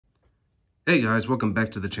Hey guys, welcome back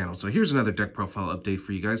to the channel. So here's another deck profile update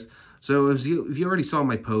for you guys. So if you already saw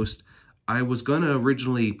my post, I was gonna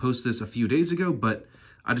originally post this a few days ago, but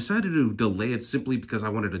I decided to delay it simply because I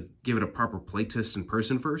wanted to give it a proper playtest in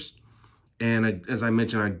person first. And as I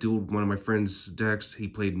mentioned, I dueled one of my friend's decks. He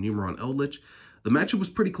played Numeron Eldritch. The matchup was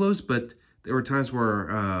pretty close, but there were times where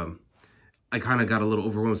I kind of got a little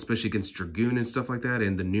overwhelmed, especially against Dragoon and stuff like that.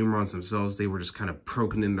 And the Numerons themselves, they were just kind of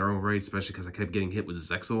broken in their own right, especially because I kept getting hit with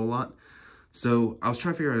Zexal a lot. So I was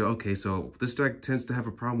trying to figure out, okay, so this deck tends to have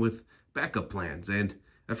a problem with backup plans. And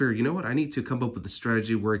I figured, you know what? I need to come up with a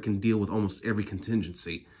strategy where it can deal with almost every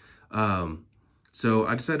contingency. So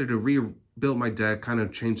I decided to rebuild my deck, kind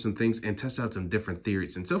of change some things, and test out some different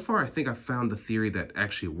theories. And so far, I think I found the theory that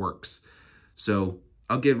actually works. So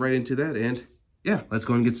I'll get right into that, and yeah, let's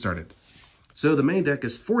go and get started. So the main deck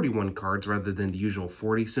is 41 cards rather than the usual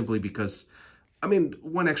 40, simply because, I mean,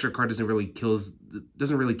 one extra card doesn't really kill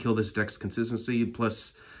this deck's consistency.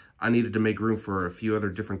 Plus, I needed to make room for a few other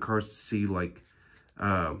different cards to see, like,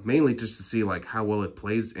 mainly just to see, like, how well it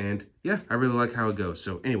plays. And yeah, I really like how it goes.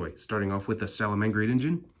 So anyway, starting off with the Salamangreat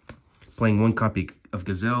engine, playing one copy of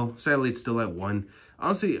Gazelle. Sadly, it's still at 1.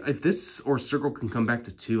 Honestly, if this or Circle can come back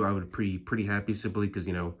to 2, I would be pretty happy, simply because,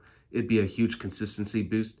 you know, it'd be a huge consistency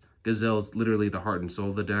boost. Gazelle is literally the heart and soul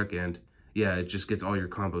of the deck, and yeah, it just gets all your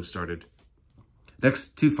combos started.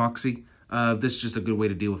 Next, 2 Foxy. This is just a good way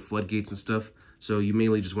to deal with floodgates and stuff. So you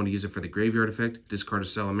mainly just want to use it for the graveyard effect. Discard a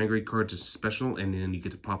Salamangreat card to special, and then you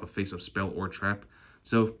get to pop a face-up spell or trap.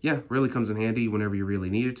 So yeah, really comes in handy whenever you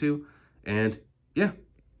really need it to. And yeah,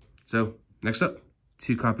 so next up,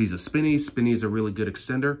 2 copies of Spinny. Spinny is a really good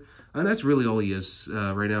extender, and that's really all he is.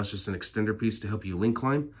 Right now, it's just an extender piece to help you link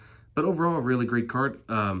climb. But overall, a really great card.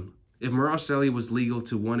 If Mirage Sally was legal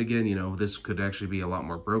to 1 again, you know, this could actually be a lot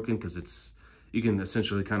more broken because you can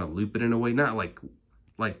essentially kind of loop it in a way, not like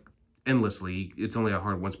endlessly. It's only a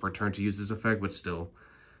hard once per turn to use this effect, but still,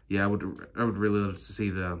 yeah, I would really love to see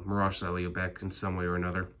the Mirage Sally back in some way or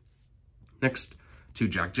another. Next, 2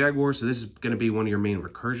 Jack Jaguar. So this is going to be one of your main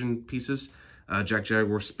recursion pieces. Jack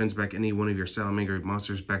Jaguar spins back any one of your Salamangreat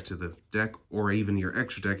monsters back to the deck, or even your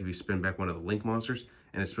extra deck if you spin back one of the Link monsters,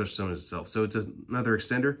 and it special summons itself. So it's another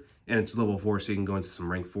extender, and it's level 4, so you can go into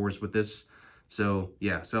some rank 4s with this. So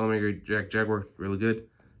yeah, Salamangreat, Jack Jaguar, really good.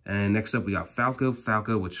 And next up we got Falco.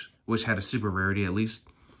 Falco, which had a super rarity at least.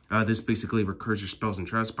 This basically recurs your spells and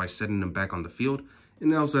traps by setting them back on the field.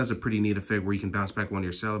 And it also has a pretty neat effect where you can bounce back one of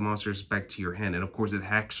your Salad monsters back to your hand. And of course, it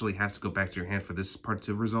actually has to go back to your hand for this part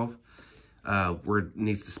to resolve, where it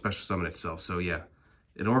needs to special summon itself. So yeah,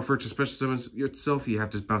 in order for it to special summon itself, you have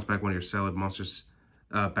to bounce back one of your Salad monsters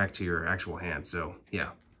back to your actual hand. So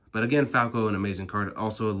yeah. But again, Falco, an amazing card.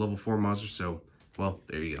 Also a level 4 monster, so, well,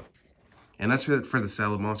 there you go. And that's for the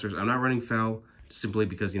Salad monsters. I'm not running Foul simply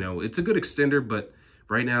because, you know, it's a good extender, but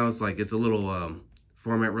right now it's like, it's a little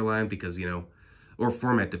format reliant because, you know, or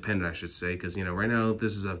format dependent, I should say, because, you know, right now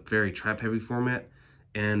this is a very trap-heavy format,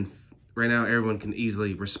 and right now everyone can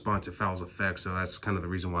easily respond to Foul's effect, so that's kind of the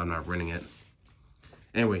reason why I'm not running it.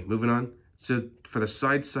 Anyway, moving on. So for the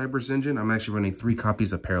side Cybers engine, I'm actually running 3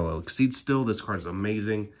 copies of Parallel Exceed still. This card is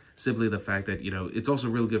amazing. Simply the fact that, you know, it's also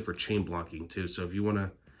really good for chain blocking too. So if you want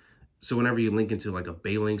to, so whenever you link into like a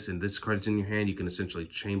Balinx and this card's in your hand, you can essentially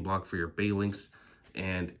chain block for your Balinx.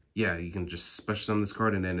 And yeah, you can just special summon this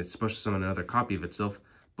card, and then it's special summon another copy of itself,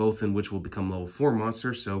 both in which will become level 4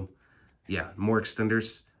 monsters. So yeah, more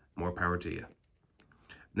extenders, more power to you.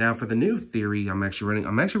 Now for the new theory, I'm actually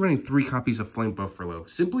running 3 copies of Flame Buffalo,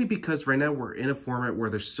 simply because right now we're in a format where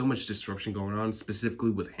there's so much disruption going on,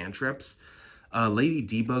 specifically with hand traps. Lady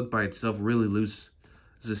Debug by itself really loses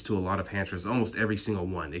to a lot of hand traps, almost every single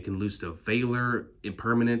one. It can lose to Veiler,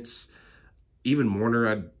 Impermanence, even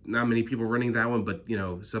Mourner. Not many people running that one, but, you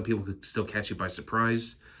know, some people could still catch you by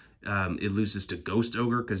surprise. It loses to Ghost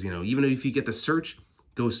Ogre, because, you know, even if you get the search,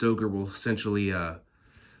 Ghost Ogre will essentially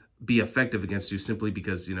be effective against you simply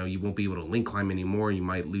because, you know, you won't be able to link climb anymore. You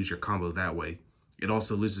might lose your combo that way. It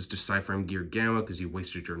also loses to Cypher Gear Gamma because you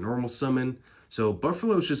wasted your normal summon. So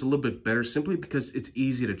Buffalo is just a little bit better simply because it's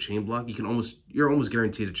easy to chain block. You're almost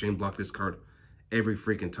guaranteed to chain block this card every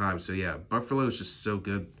freaking time. So yeah, Buffalo is just so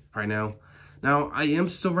good right now. Now, I am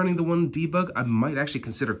still running the 1 Debug. I might actually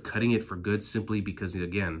consider cutting it for good simply because,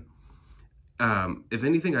 again, if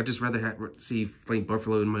anything, I'd just rather see Flame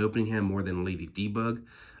Buffalo in my opening hand more than Lady Debug.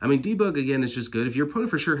 I mean, Debug, again, is just good. If your opponent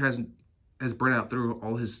for sure has burnt out through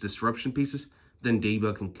all his disruption pieces, then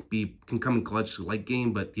Debug can come in clutch late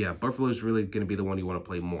game. But yeah, Buffalo is really going to be the one you want to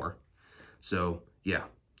play more. So yeah.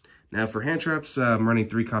 Now for hand traps, I'm running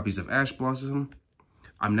 3 copies of Ash Blossom.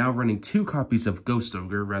 I'm now running 2 copies of Ghost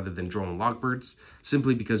Ogre rather than Drone Lockbirds,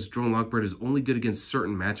 simply because Drone Lockbird is only good against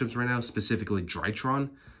certain matchups right now, specifically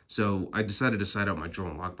Drytron. So I decided to side out my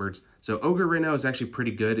Drone Lockbirds. So Ogre right now is actually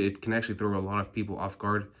pretty good. It can actually throw a lot of people off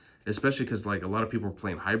guard, especially because like a lot of people are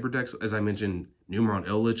playing hybrid decks. As I mentioned, Numeron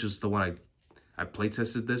Illich is the one I play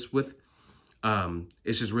tested this with.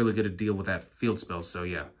 It's just really good to deal with that field spell. So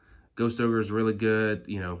yeah, Ghost Ogre is really good.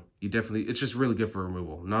 You know, it's just really good for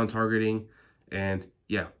removal, non-targeting, and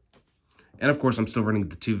yeah. And of course, I'm still running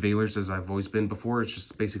the 2 Veilers as I've always been before. It's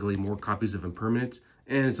just basically more copies of Impermanence,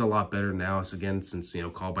 and it's a lot better now. So again, since, you know,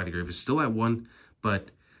 Call by the Grave is still at 1,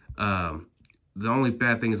 but the only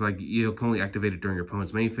bad thing is like you can only activate it during your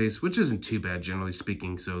opponent's main phase, which isn't too bad generally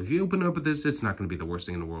speaking. So if you open up with this, it's not going to be the worst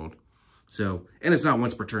thing in the world. So, and it's not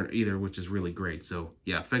once per turn either, which is really great. So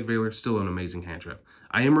yeah, Feg Veiler, still an amazing hand trap.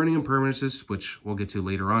 I am running Impermanences, which we'll get to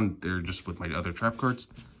later on. They're just with my other trap cards.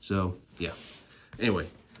 So yeah. Anyway,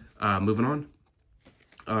 moving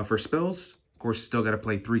on. For spells, of course, you still got to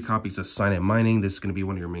play 3 copies of Signet Mining. This is going to be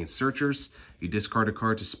one of your main searchers. You discard a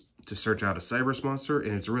card to search out a Cyberus monster,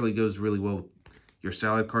 and it really goes really well with your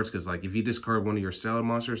salad cards, because like if you discard one of your salad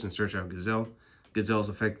monsters and search out Gazelle, Gazelle's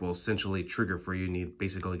effect will essentially trigger for you, and you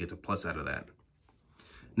basically get a plus out of that.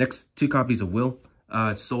 Next, 2 copies of Will.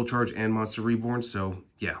 It's Soul Charge and Monster Reborn, so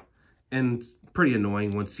yeah. And it's pretty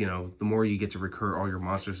annoying once, you know, the more you get to recur all your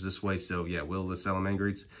monsters this way. So yeah, Will the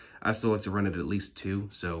Salamangreats. I still like to run it at least 2.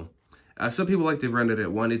 So some people like to run it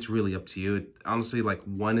at 1. It's really up to you. Honestly, like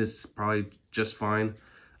 1 is probably just fine.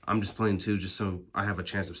 I'm just playing 2 just so I have a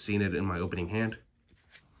chance of seeing it in my opening hand.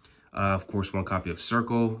 Of course, 1 copy of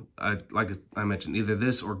Circle. Like I mentioned, either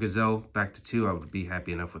this or Gazelle back to 2. I would be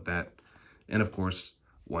happy enough with that. And of course,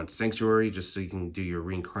 1 Sanctuary, just so you can do your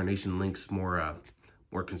reincarnation links more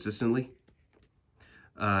consistently.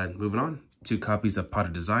 Moving on, 2 copies of Pot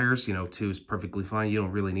of Desires. You know, 2 is perfectly fine. You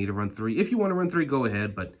don't really need to run 3. If you want to run 3, go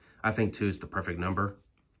ahead, but I think 2 is the perfect number.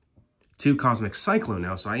 2 Cosmic Cyclone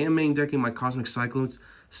now. So I am main decking my Cosmic Cyclones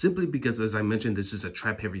simply because, as I mentioned, this is a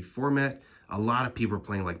trap-heavy format. A lot of people are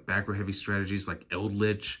playing like back-row-heavy strategies like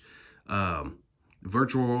Eldritch.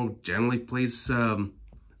 Virtual World generally plays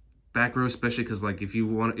back row, especially because like if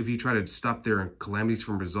you try to stop their calamities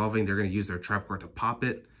from resolving, they're going to use their trap card to pop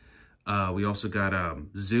it. We also got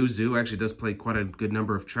Zoo actually does play quite a good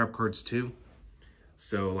number of trap cards too.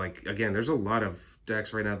 So like again, there's a lot of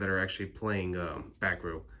decks right now that are actually playing back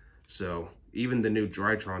row. So even the new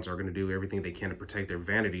Drytrons are going to do everything they can to protect their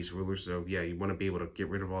Vanities rulers. So yeah, you want to be able to get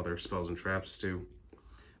rid of all their spells and traps too.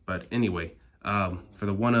 But anyway, for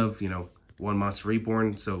the 1 Monster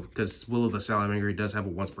Reborn, so because Will of the Salamangreat does have a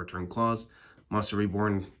once per turn clause, Monster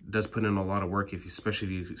Reborn does put in a lot of work,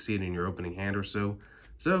 especially if you see it in your opening hand or so.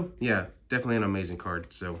 So yeah, definitely an amazing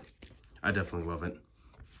card. So I definitely love it.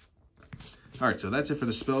 All right, so that's it for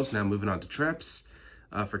the spells. Now moving on to traps.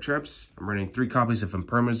 For traps, I'm running 3 copies of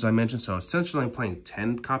Impermanence, as I mentioned. So essentially, I'm playing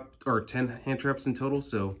 10 hand traps in total.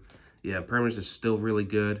 So yeah, Impermanence is still really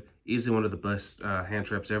good. Easily one of the best hand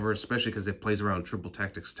traps ever, especially because it plays around Triple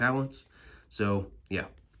Tactics talents. So yeah,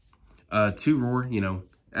 2 Roar. You know,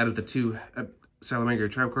 out of the 2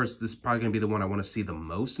 Salamangreat trap cards, this is probably gonna be the one I want to see the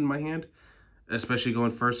most in my hand, especially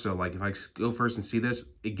going first. So like if I go first and see this,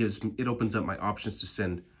 it opens up my options to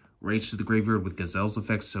send Rage to the graveyard with Gazelle's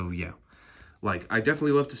effects. So yeah. Like, I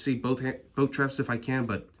definitely love to see both traps if I can,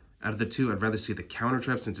 but out of the 2, I'd rather see the counter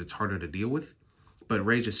trap since it's harder to deal with. But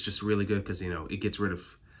Rage is just really good because, you know, it gets rid of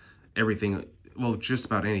everything, well, just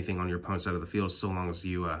about anything on your opponent's side of the field, so long as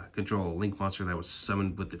you control a Link monster that was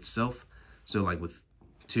summoned with itself. So, like, with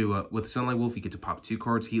Sunlight Wolf, you get to pop 2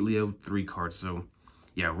 cards, Heat Leo, 3 cards. So,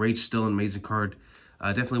 yeah, Rage still an amazing card.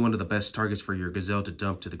 Definitely one of the best targets for your Gazelle to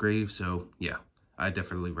dump to the grave. So, yeah, I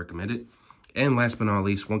definitely recommend it. And last but not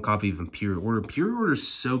least, 1 copy of Imperial Order. Imperial Order is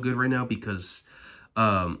so good right now because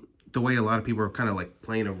the way a lot of people are kind of like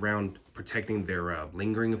playing around protecting their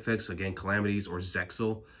lingering effects, again, Calamities or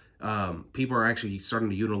Zexal, people are actually starting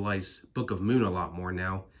to utilize Book of Moon a lot more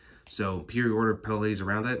now. So Imperial Order plays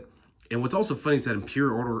around that. And what's also funny is that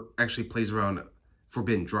Imperial Order actually plays around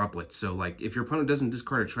Forbidden Droplets. So like if your opponent doesn't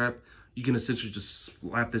discard a trap, you can essentially just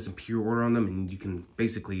slap this Imperial Order on them and you can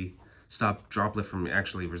basically stop Droplet from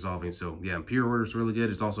actually resolving. So yeah, Imperial Order is really good.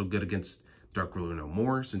 It's also good against Dark Ruler No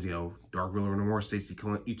More, since, you know, Dark Ruler No More states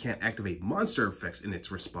you can't activate monster effects in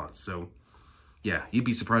its response. So yeah, you'd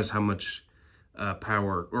be surprised how much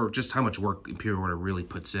power, or just how much work Imperial Order really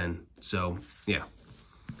puts in. So yeah,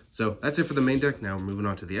 so that's it for the main deck. Now we're moving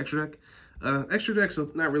on to the extra deck. Extra deck's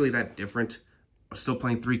not really that different. I'm still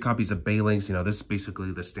playing 3 copies of Baylings. You know, this is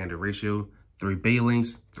basically the standard ratio. 3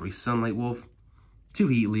 Baylings, 3 Sunlight Wolf, 2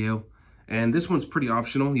 Heat Leo, And this one's pretty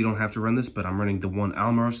optional. You don't have to run this, but I'm running the one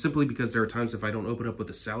Almirage simply because there are times if I don't open up with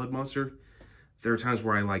a Salad Monster, there are times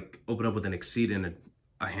where I like open up with an Exceed and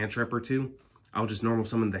a Hand Trap or two. I'll just normal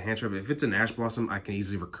summon the Hand Trap. If it's an Ash Blossom, I can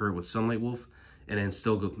easily recur with Sunlight Wolf and then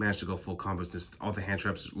still manage to go full combos. Just all the Hand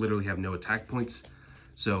Traps literally have no attack points.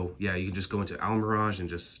 So yeah, you can just go into Almirage and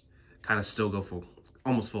just kind of still go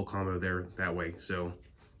almost full combo there that way. So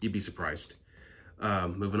you'd be surprised.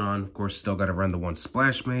 Moving on, of course, still got to run the one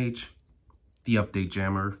Splash Mage, the Update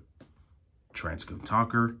Jammer, Transcode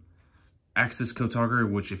Talker, Access Code Talker,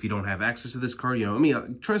 which if you don't have access to this card, you know, I mean,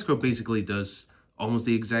 Transcode basically does almost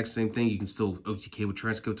the exact same thing. You can still OTK with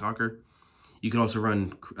Transcode Talker. You can also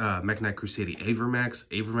run Mekk-Knight Crusader Avermax.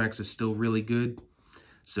 Avermax is still really good.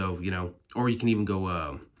 So, you know, or you can even go,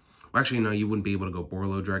 well, actually, no, you wouldn't be able to go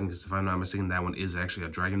Borlo Dragon, because if I'm not mistaken, that one is actually a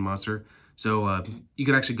Dragon monster. So, you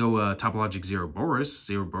could actually go Topologic Zero Boros.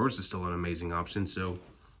 Zero Boros is still an amazing option. So,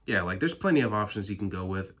 yeah, like, there's plenty of options you can go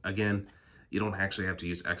with. Again, you don't actually have to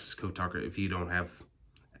use Access Code Talker if you don't have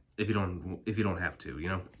to, you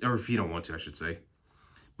know, or if you don't want to, I should say.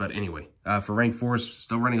 But anyway, for rank 4s,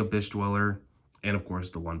 still running a Bish Dweller, and of course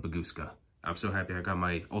the one Baguska. I'm so happy I got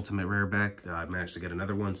my ultimate rare back. I managed to get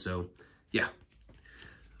another one, so yeah.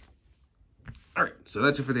 Alright, so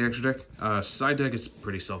that's it for the extra deck. Side deck is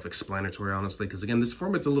pretty self-explanatory, honestly, because again, this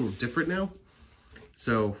format's a little different now.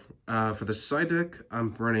 So, for the side deck,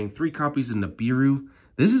 I'm running 3 copies of Nibiru.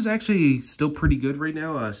 This is actually still pretty good right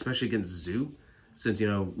now, especially against Zoo. Since, you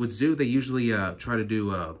know, with Zoo, they usually try to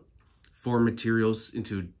do 4 materials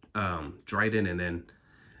into Dryden, and then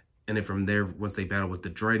from there, once they battle with the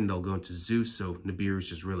Dryden, they'll go into Zeus. So Nibiru is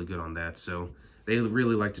just really good on that. So they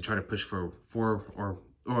really like to try to push for 4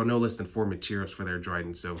 or no less than 4 materials for their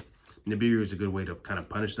Dryden. So Nibiru is a good way to kind of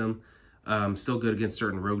punish them. Still good against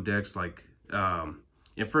certain rogue decks like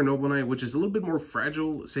Inferno Noble Knight, which is a little bit more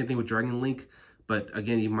fragile. Same thing with Dragon Link. But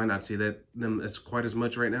again, you might not see them as quite as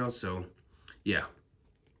much right now. So yeah.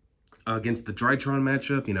 Against the Drytron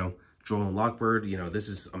matchup, you know, Droll and Lockbird, you know, this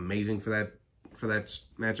is amazing for that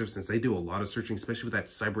matchup, since they do a lot of searching, especially with that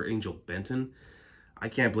Cyber Angel Benton. I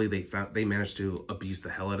can't believe they managed to abuse the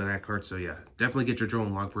hell out of that card. So yeah, definitely get your Droll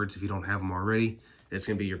and Lockbirds if you don't have them already. It's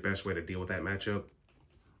going to be your best way to deal with that matchup.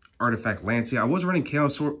 Artifact Lancia. I was running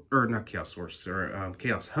Chaos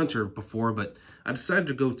Hunter before, but I decided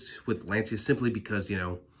to go with Lancia simply because, you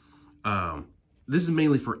know, this is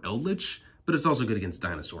mainly for Eldritch, but it's also good against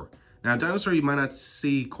Dinosaur. Now, Dinosaur you might not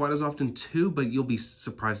see quite as often too, but you'll be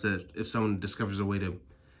surprised that if someone discovers a way to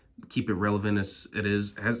keep it relevant as it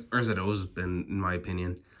has always been, in my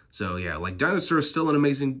opinion. So yeah, like Dinosaur is still an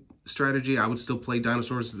amazing strategy. I would still play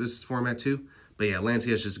Dinosaurs this format too. But yeah,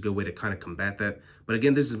 Lancia is just a good way to kind of combat that. But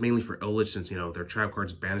again, this is mainly for Eldritch, since, you know, their trap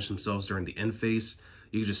cards banish themselves during the end phase.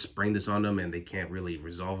 You can just spring this on them and they can't really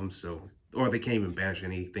resolve them. So, or they can't even banish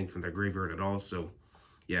anything from their graveyard at all. So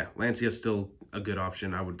yeah, Lancia is still a good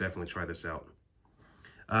option. I would definitely try this out.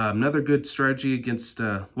 Another good strategy against,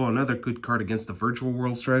 another good card against the Virtual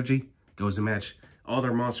World strategy, Goes to Match. All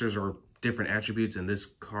their monsters are different attributes, and this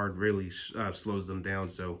card really slows them down.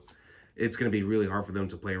 So it's going to be really hard for them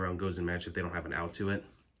to play around Goes and Match if they don't have an out to it.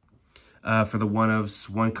 For the one-ofs,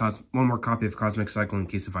 one more copy of Cosmic Cycle in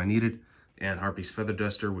case if I need it, and Harpy's Feather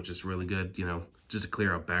Duster, which is really good, you know, just to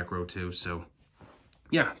clear out back row too. So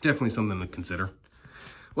yeah, definitely something to consider.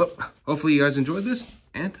 Well, hopefully you guys enjoyed this,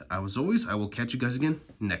 and as always, I will catch you guys again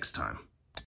next time.